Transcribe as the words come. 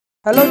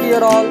Hello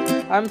dear all,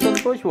 I am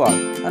Santosh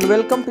Wagh and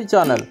welcome to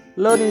channel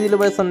Learn Easily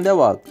by Sandhya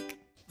Wagh.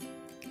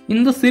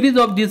 In the series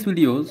of these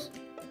videos,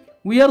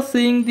 we are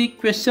seeing the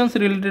questions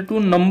related to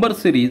number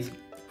series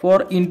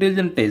for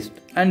intelligence test,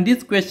 and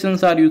these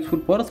questions are useful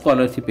for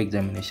scholarship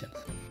examinations.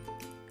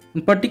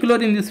 In particular,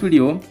 in this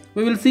video,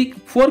 we will see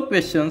 4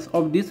 questions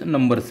of this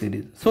number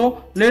series.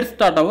 So let's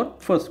start our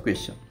first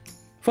question.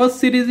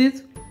 First series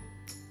is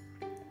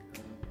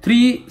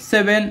 3,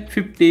 7,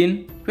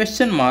 15,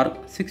 question mark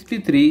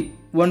 63,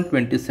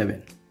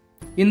 127.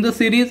 In the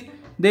series,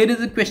 there is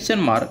a question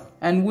mark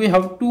and we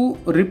have to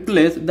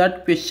replace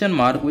that question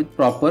mark with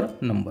proper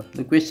number.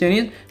 The question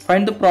is,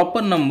 find the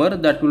proper number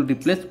that will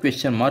replace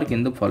question mark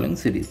in the following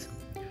series.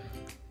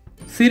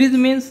 Series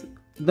means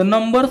the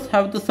numbers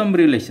have some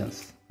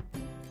relations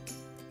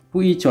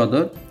to each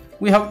other.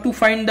 We have to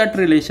find that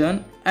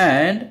relation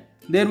and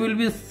there will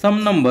be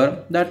some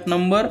number. That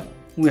number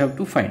we have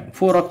to find.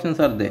 4 options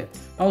are there.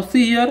 Now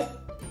see here,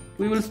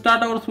 we will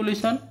start our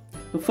solution.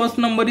 The first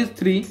number is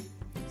 3,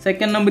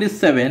 second number is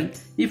 7.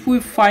 If we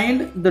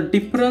find the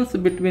difference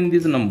between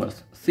these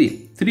numbers,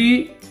 see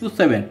 3 to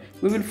 7,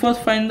 we will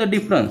first find the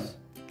difference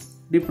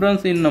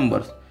in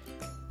numbers.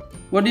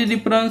 What is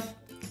difference?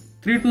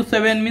 3 to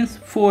 7 means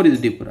 4 is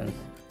difference.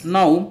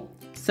 Now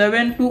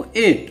 7 to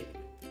 8,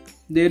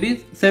 there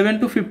is 7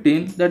 to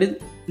 15, that is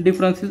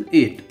difference is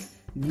 8.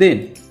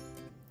 Then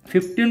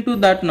 15 to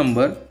that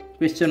number,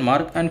 question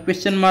mark, and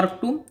question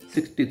mark to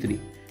 63.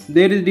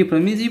 There is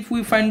difference, means if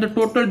we find the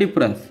total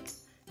difference,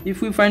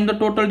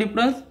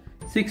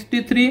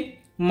 63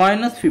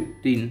 minus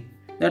 15,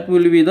 that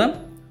will be the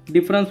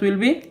difference will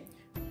be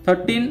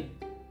 13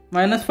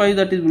 minus 5,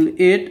 that is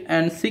 8,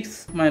 and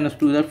 6 minus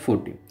 2, that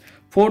 40.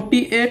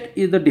 48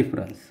 is the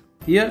difference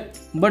here,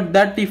 but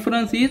that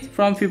difference is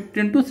from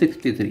 15 to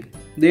 63.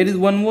 There is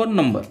one more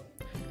number,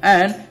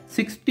 and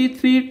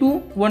 63 to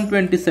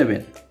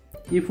 127.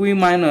 If we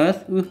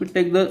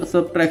take the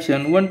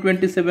subtraction,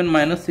 127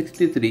 minus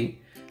 63,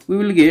 we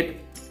will get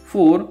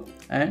 4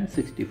 and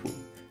 64.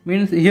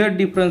 Means here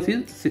difference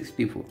is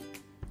 64.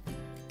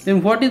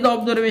 Then what is the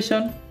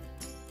observation?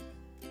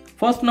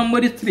 First number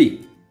is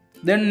 3.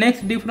 Then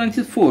next difference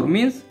is 4.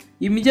 Means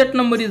immediate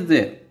number is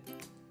there.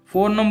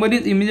 4 number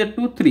is immediate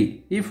to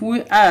 3. If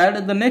we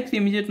add the next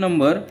immediate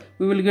number,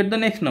 we will get the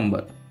next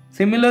number.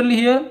 Similarly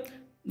here,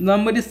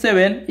 number is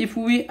 7. If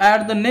we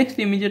add the next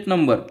immediate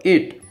number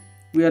 8,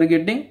 we are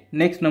getting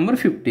next number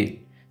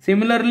 15.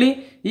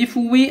 Similarly, if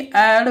we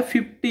add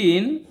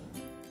 15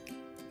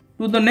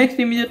 to the next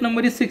immediate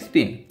number is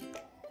 16,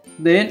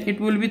 then it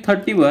will be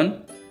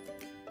 31.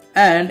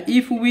 And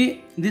if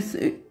we this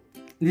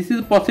is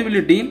a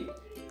possibility,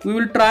 we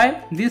will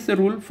try this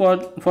rule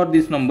for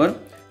this number,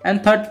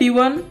 and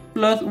 31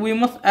 plus we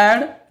must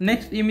add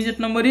next immediate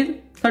number is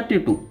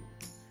 32.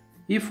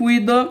 If we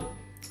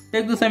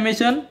take the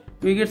summation,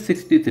 we get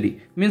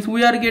 63. Means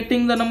we are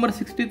getting the number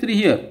 63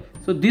 here.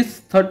 So this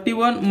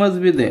 31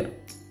 must be there.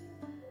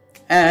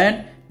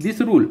 And this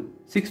rule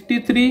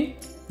 63,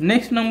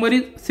 next number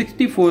is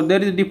 64,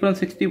 there is difference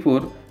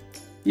 64.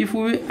 If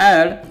we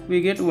add, we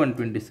get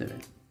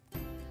 127.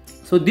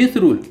 So this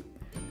rule,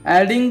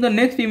 adding the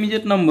next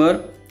immediate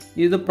number,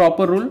 is the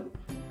proper rule,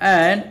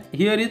 and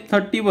here is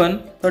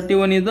 31.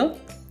 31 is the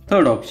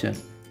third option.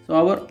 So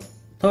our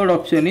third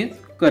option is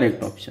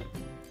correct option.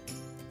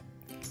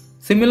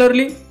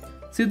 Similarly,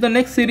 see the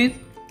next series.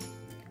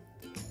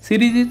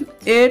 Series is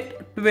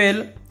 8,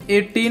 12,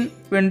 18,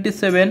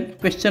 27,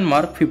 question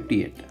mark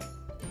 58.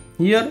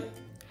 Here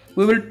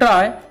we will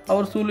try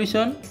our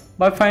solution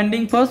by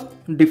finding first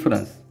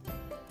difference.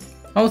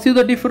 Now see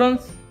the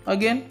difference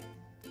again.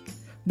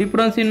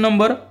 Difference in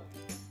number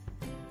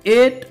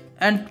 8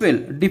 and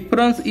 12,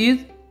 difference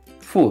is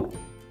 4.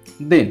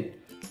 Then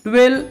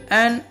 12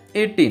 and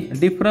 18,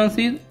 difference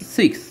is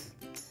 6.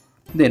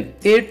 Then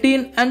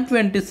 18 and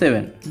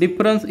 27,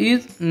 difference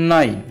is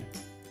 9.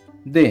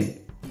 Then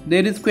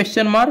there is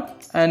question mark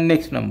and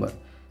next number.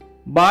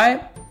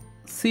 By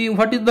see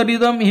what is the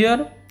rhythm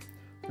here?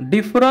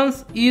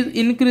 Difference is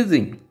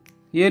increasing.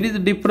 Here is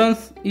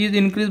difference is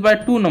increased by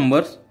 2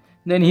 numbers.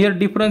 Then here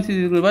difference is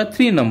increased by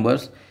 3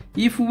 numbers.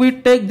 If we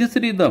take this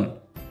rhythm,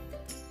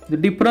 the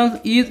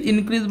difference is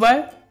increased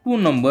by 2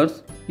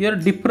 numbers. Here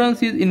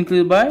difference is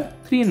increased by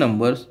 3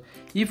 numbers.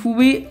 If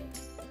we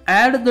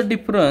add the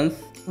difference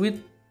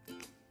with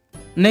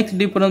next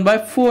difference by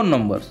 4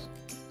 numbers.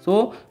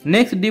 So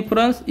next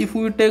difference if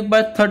we take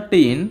by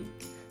 13,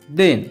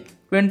 then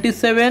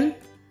 27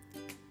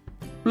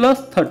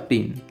 plus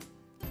 13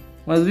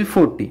 must be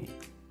 40.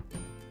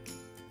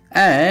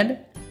 And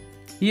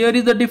here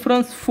is the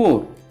difference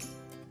 4.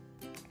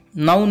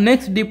 Now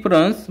next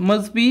difference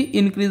must be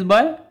increased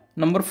by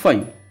number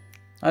 5.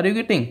 Are you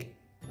getting?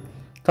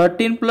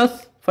 13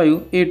 plus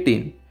 5,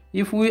 18.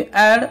 If we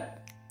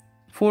add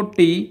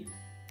 40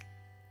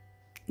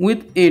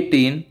 with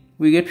 18,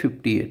 we get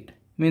 58.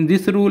 Means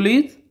this rule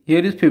is,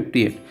 here is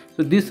 58.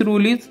 So this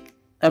rule is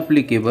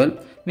applicable.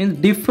 Means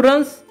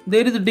difference,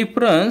 there is a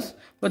difference,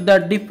 but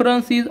that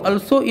difference is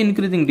also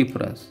increasing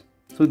difference.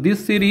 So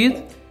this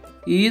series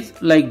is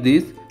like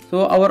this.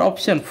 So our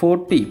option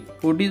 40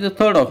 is the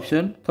third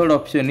option. Third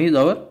option is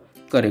our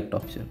correct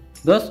option.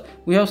 Thus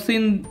we have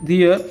seen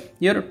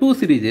here two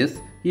series.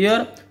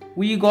 Here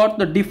we got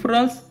the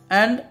difference,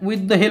 and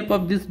with the help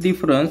of this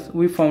difference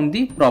we found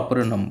the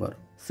proper number.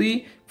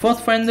 See,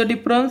 first find the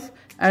difference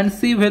and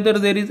see whether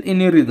there is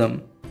any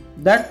rhythm.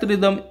 That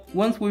rhythm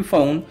once we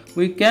found,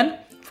 we can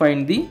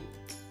find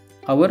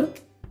our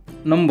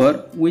number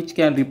which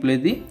can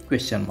replace the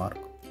question mark.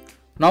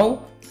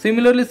 Now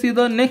similarly see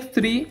the next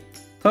three,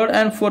 third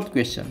and fourth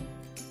question.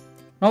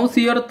 Now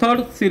see your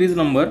third series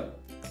number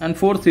and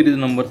fourth series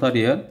numbers are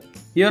here.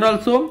 Here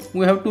also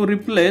we have to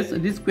replace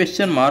this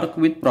question mark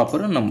with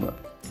proper number.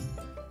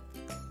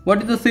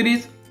 What is the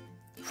series?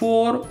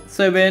 4,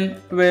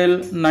 7,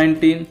 12,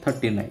 19,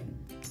 39.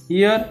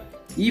 Here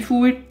if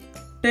we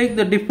take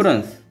the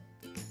difference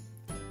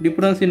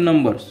in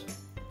numbers,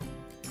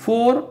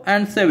 4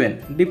 and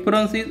 7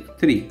 difference is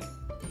 3.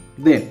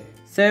 Then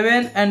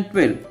 7 and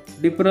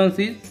 12 difference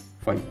is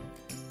 5.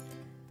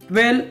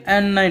 12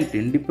 and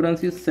 19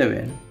 difference is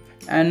 7.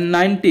 And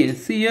 19,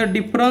 see here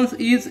difference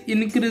is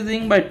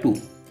increasing by 2.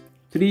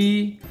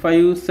 3,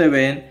 5,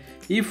 7.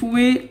 If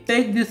we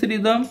take this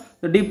rhythm,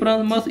 the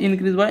difference must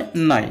increase by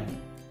 9.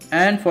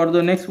 And for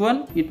the next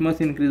one, it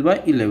must increase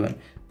by 11.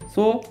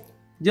 So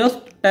just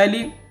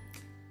tally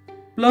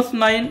plus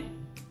 9.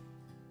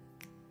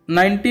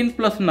 19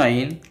 plus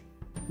 9,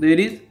 there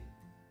is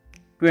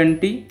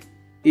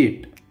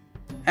 28.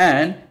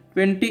 And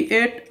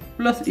 28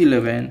 plus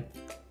 11,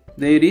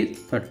 there is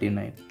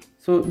 39.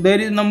 So there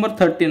is number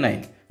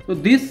 39. So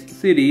this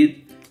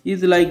series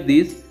is like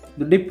this.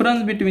 The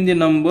difference between the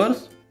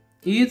numbers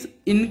is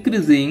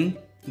increasing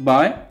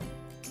by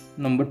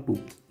number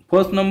 2.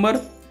 First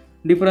number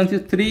difference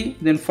is 3,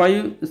 then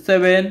 5,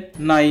 7,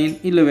 9,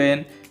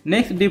 11.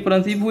 Next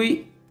difference, if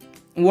we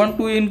want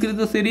to increase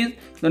the series,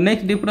 the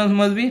next difference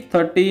must be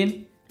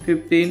 13,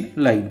 15,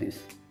 like this.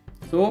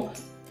 So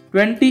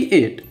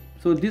 28.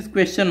 So this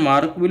question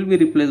mark will be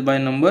replaced by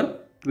number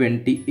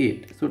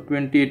 28. So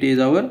 28 is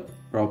our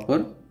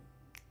proper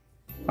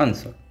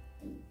answer.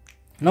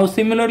 Now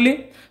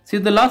similarly, see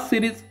the last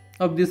series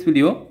of this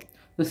video.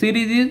 The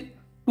series is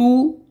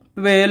 2,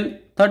 12,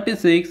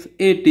 36,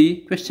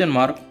 80, question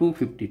mark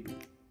 252.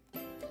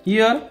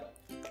 Here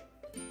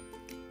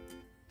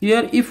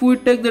if we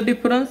take the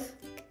difference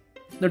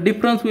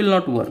will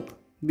not work,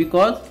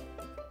 because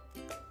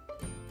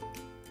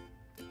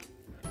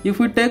if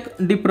we take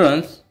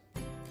difference,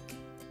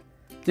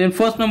 then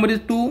first number is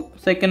 2,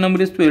 second number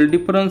is 12,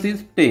 difference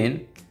is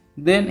 10.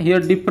 Then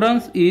here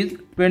difference is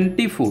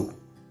 24.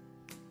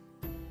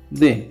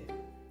 Then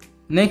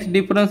next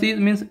difference is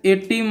means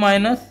 80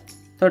 minus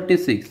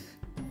 36,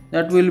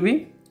 that will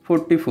be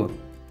 44.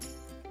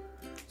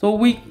 So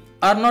we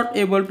are not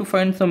able to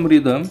find some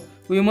rhythm.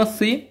 We must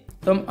see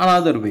some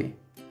another way.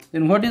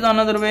 Then what is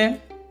another way?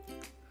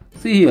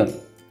 See here,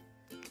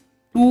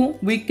 2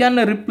 we can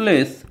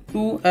replace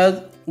 2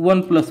 as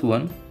 1 plus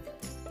 1.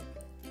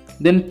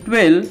 Then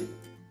 12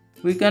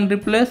 we can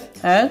replace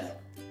as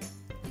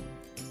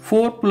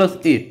 4 plus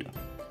 8.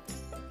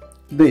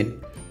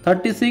 Then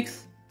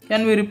 36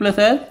 can we replace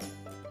as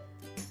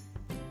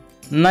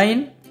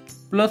 9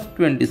 plus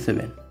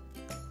 27.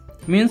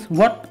 Means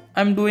what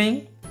I am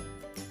doing?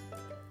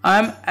 I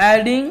am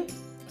adding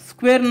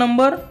square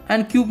number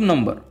and cube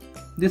number.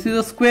 This is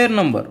a square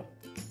number.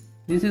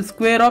 This is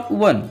square of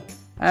 1,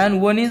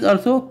 and 1 is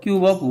also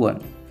cube of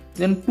 1.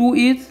 Then 2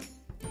 is,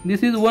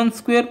 this is 1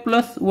 square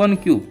plus 1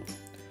 cube.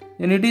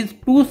 Then it is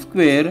 2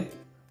 square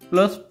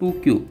plus 2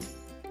 cube.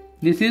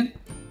 This is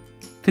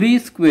 3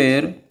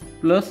 square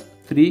plus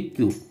 3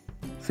 cube.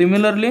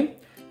 Similarly,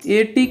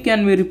 80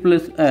 can be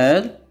replaced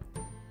as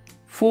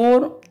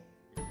 4.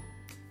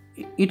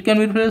 It can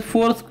be replaced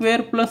 4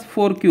 square plus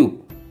 4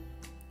 cube.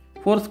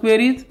 4 square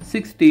is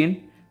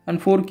 16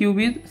 and 4 cube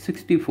is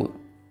 64.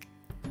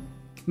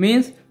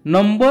 Means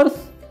numbers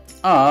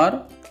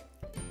are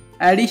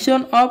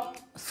addition of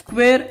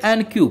square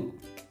and cube.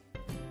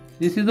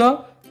 This is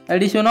the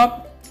addition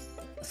of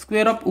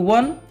square of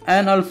 1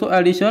 and also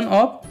addition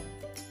of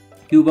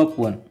cube of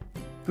 1.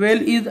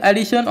 12 is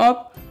addition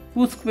of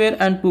 2 square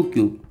and 2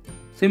 cube.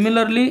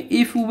 Similarly,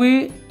 if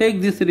we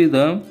take this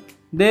rhythm,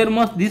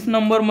 this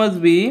number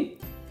must be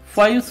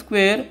 5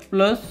 square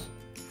plus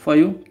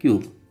 5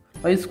 cube.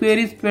 5 square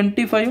is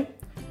 25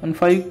 and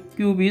 5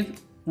 cube is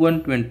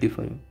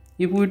 125.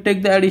 If we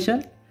take the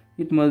addition,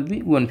 it must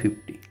be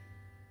 150.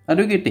 Are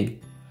you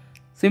getting?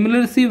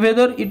 Similarly, see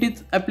whether it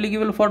is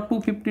applicable for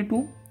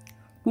 252.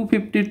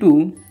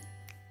 252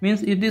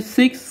 means it is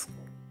 6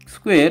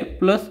 square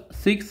plus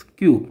 6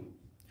 cube.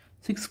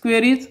 6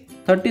 square is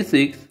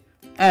 36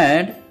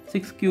 and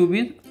 6 cube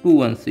is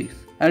 216.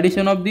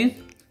 Addition of these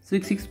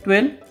 6, 6,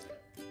 12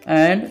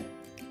 and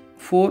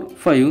 4,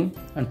 5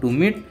 and 2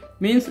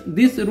 means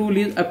this rule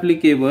is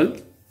applicable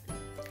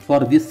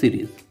for this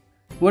series.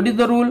 What is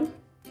the rule?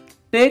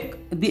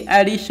 Take the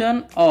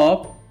addition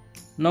of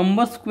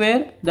number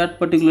square, that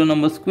particular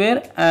number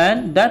square,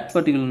 and that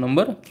particular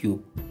number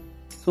cube.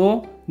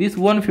 So this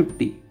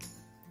 150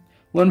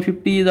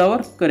 is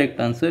our correct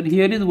answer.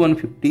 Here is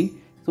 150.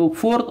 So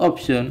fourth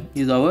option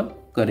is our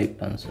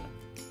correct answer.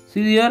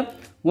 See here,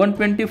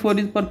 124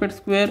 is perfect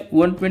square,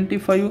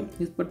 125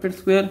 is perfect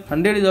square,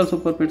 100 is also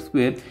perfect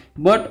square,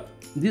 but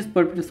this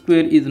perfect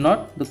square is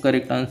not the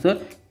correct answer.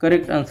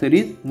 Correct answer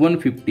is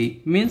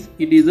 150, means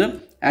it is a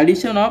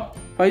addition of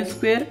 5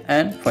 square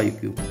and 5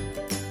 cube.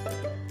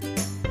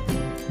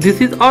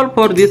 This is all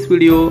for this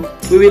video.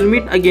 We will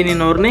meet again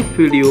in our next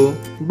video.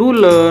 Do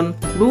learn,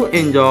 do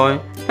enjoy.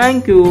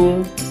 Thank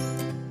you.